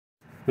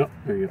Oh,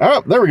 there you go.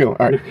 Oh, there we go.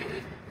 All right.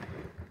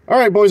 All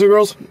right, boys and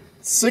girls.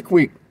 Sick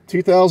Week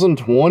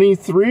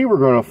 2023. We're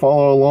going to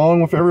follow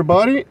along with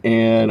everybody,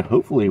 and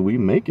hopefully we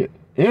make it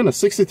in a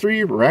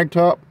 63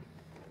 ragtop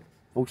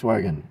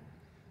Volkswagen.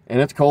 And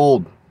it's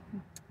cold.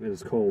 It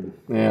is cold.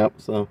 Yeah,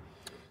 so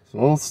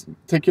let's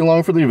take you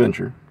along for the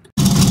adventure.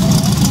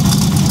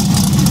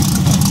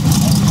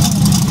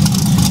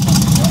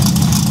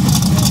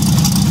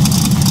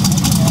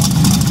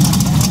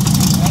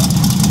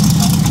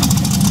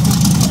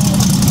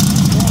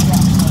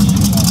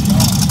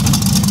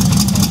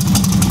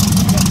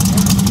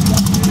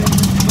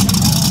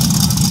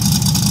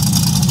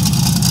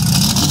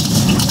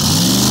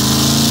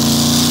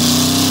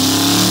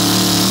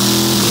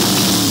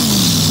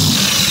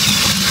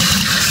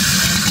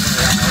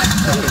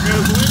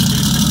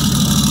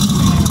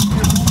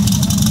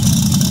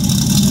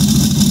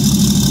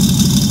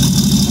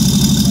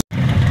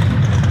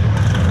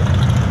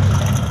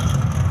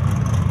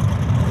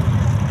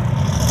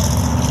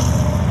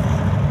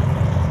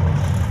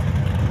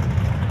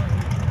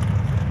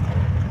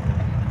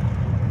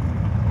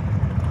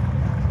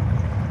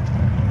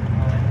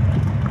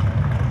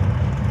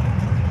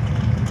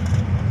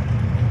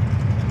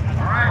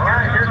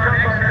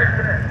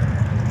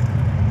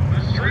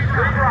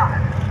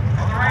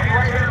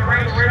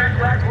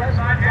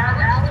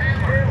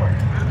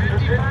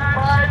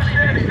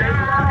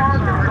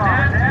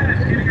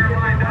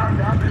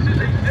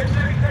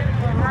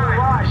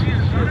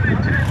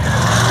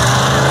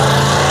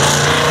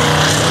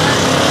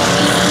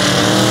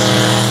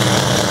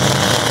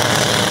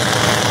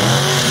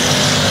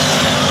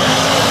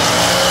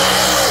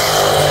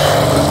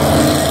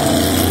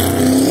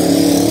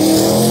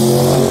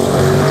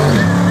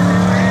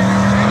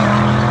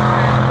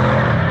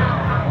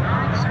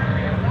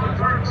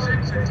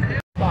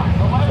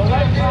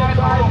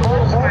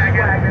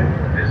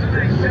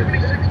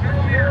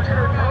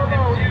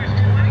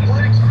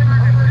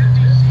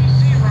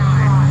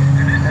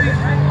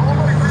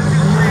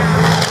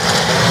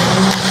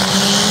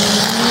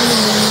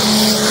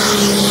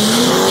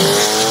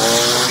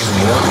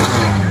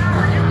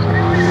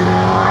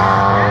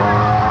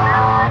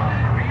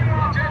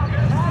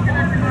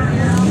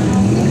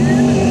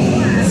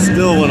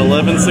 Still an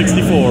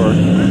 1164.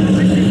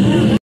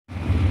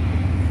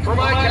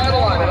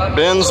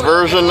 Ben's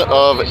version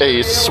of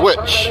a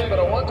switch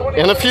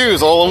and a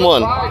fuse all in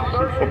one.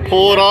 We'll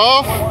pull it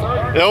off.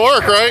 It'll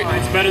work, right?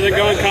 It's better than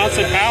going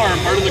constant power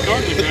and burning the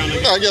car to the ground.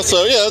 I guess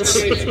so. Yeah,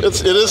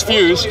 it is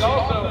fused.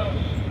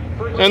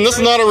 And this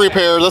is not a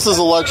repair. This is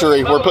a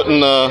luxury. We're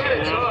putting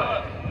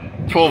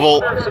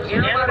 12-volt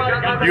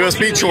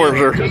USB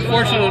charger.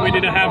 Unfortunately, we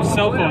need to have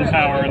cell phone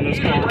power in this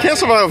car. Can't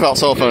survive without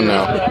cell phone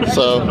now.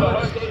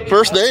 So,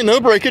 first day, no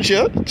breakage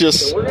yet.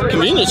 Just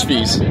convenience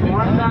fees.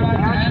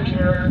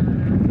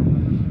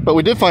 But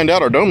we did find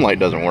out our dome light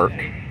doesn't work.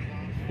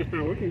 We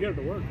can get it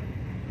to work.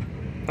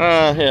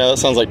 Yeah, that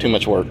sounds like too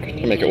much work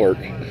to make it work.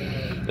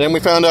 Then we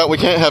found out we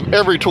can't have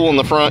every tool in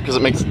the front because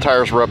it makes the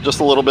tires rub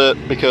just a little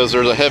bit because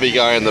there's a heavy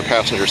guy in the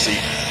passenger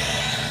seat.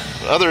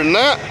 Other than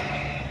that,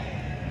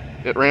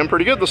 it ran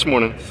pretty good this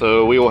morning.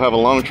 So we will have a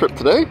long trip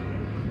today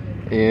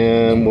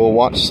and we'll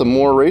watch some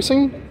more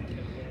racing.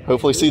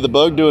 Hopefully see the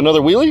bug do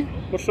another wheelie.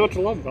 What's so much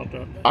to love about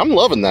that? I'm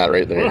loving that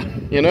right there.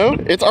 You know,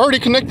 it's already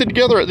connected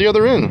together at the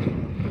other end.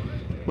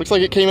 Looks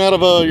like it came out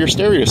of your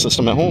stereo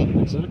system at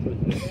home. Exactly.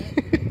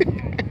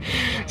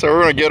 So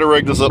we're going to get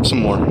rig this up some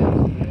more.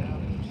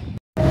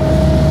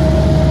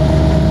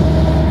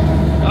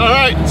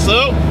 Alright,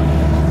 so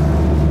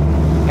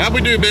how'd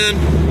we do, Ben?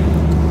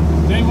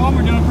 Day one,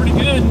 we're doing pretty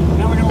good.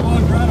 Now we got a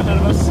long drive ahead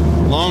of us.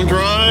 Long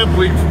drive.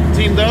 We've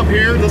teamed up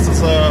here. This is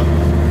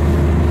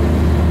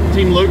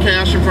Team Low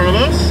Cash in front of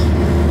us.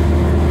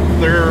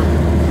 They're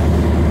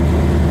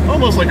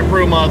almost like a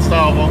Pro Mod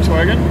style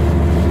Volkswagen.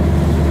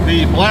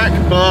 The black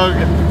bug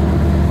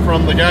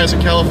from the guys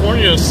in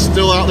California is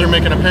still out there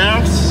making a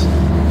pass,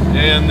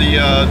 and the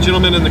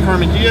gentleman in the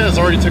Carmen Ghia has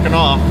already taken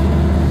off.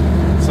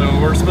 So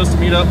we're supposed to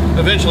meet up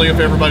eventually, if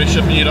everybody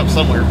should meet up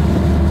somewhere,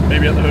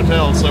 maybe at the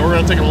hotel. So we're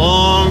going to take a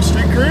long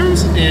street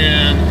cruise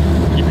and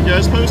keep you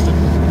guys posted.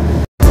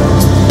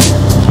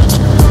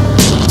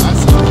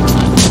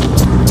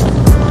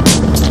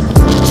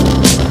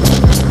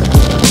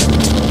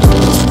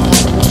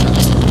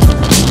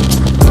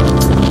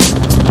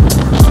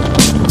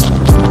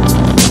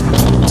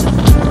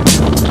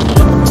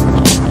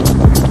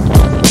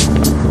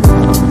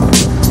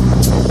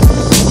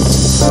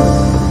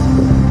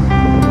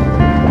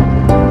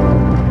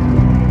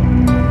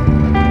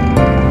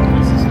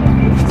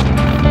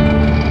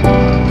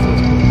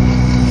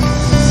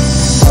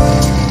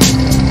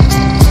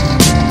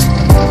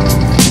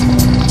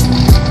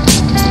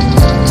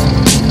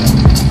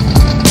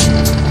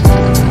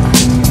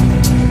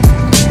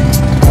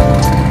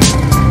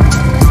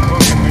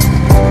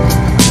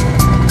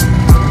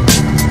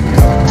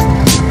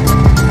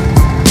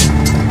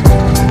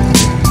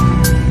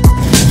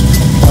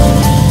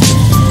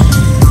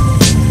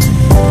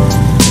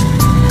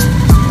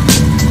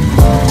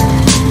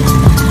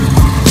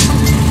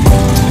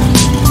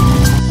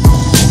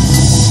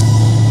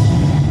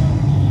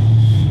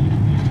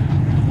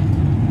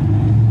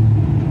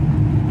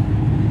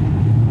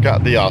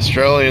 got the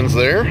Australians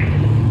there.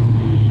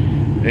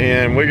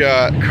 And we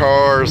got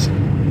cars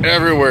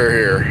everywhere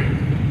here.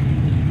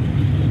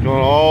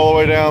 Going all the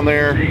way down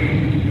there.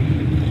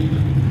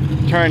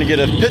 Trying to get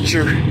a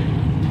picture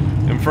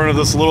in front of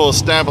this little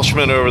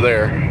establishment over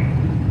there.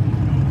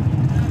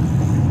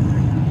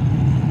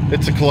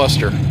 It's a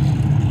cluster.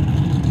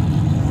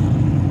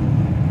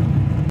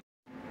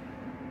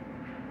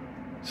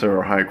 So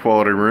our high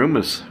quality room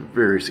is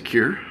very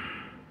secure.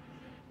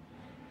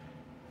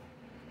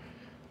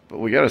 But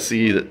we got to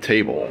see the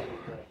table.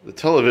 The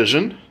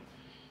television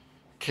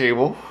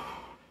cable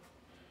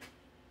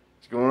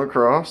is going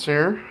across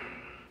here.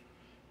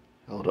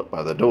 Held up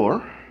by the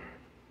door.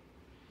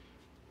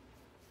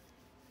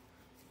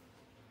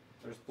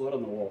 There's blood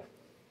on the wall.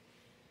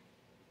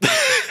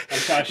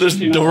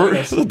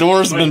 The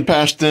door's been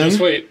patched in.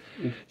 Just wait.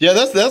 Yeah,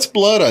 that's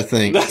blood, I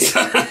think.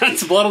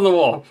 That's blood on the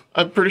wall.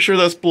 I'm pretty sure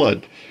that's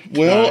blood.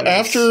 Well,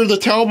 after the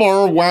towel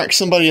bar whacked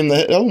somebody in the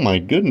head. Oh my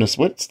goodness,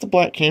 what's the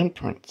black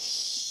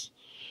handprints?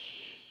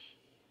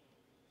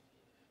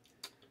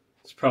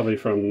 It's probably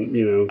from,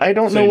 you know... I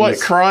don't know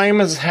what crime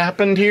has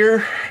happened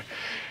here,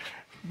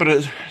 but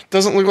it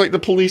doesn't look like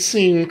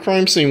the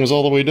crime scene was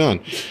all the way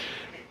done.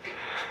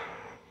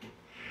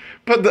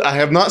 But I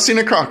have not seen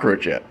a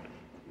cockroach yet.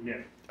 Yeah.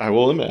 I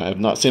will admit, I have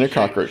not seen a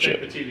cockroach yet.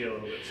 The TV a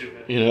little bit too.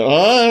 You know,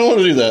 I don't want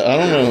to do that. I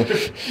don't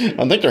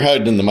know. I think they're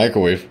hiding in the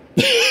microwave.